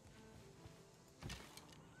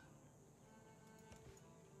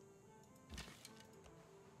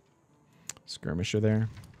 Skirmisher there.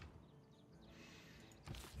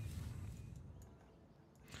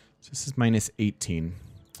 So this is -18.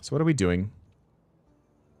 So what are we doing?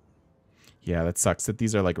 Yeah, that sucks that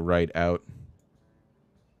these are like right out.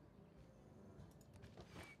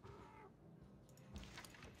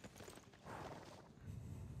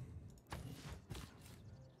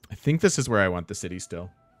 I think this is where I want the city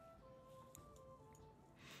still.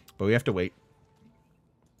 But we have to wait.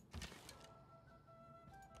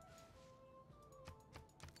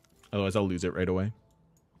 Otherwise, I'll lose it right away.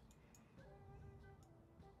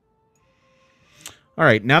 All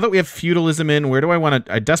right, now that we have feudalism in, where do I want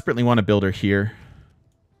to... I desperately want to build her here.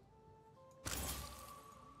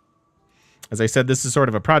 As I said, this is sort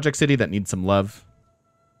of a project city that needs some love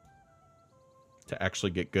to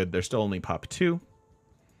actually get good. They're still only pop 2.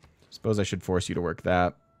 Suppose I should force you to work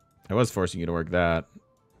that. I was forcing you to work that.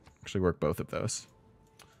 Actually work both of those.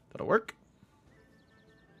 That'll work.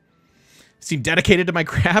 Seem dedicated to my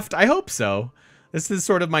craft? I hope so. This is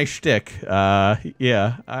sort of my shtick.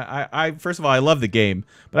 Yeah. I first of all, I love the game,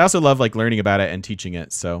 but I also love like learning about it and teaching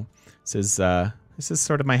it. So this is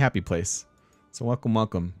sort of my happy place. So welcome,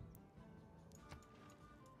 welcome.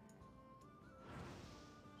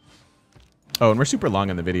 Oh, and we're super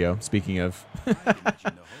long on the video, speaking of.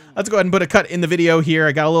 Let's go ahead and put a cut in the video here.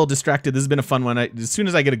 I got a little distracted. This has been a fun one. As soon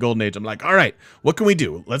as I get a golden age, I'm like, all right, what can we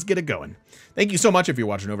do? Let's get it going. Thank you so much if you're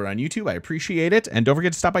watching over on YouTube. I appreciate it. And don't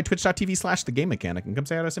forget to stop by twitch.tv/thegamemechanic and come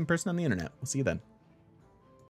say hi to us in person on the internet. We'll see you then.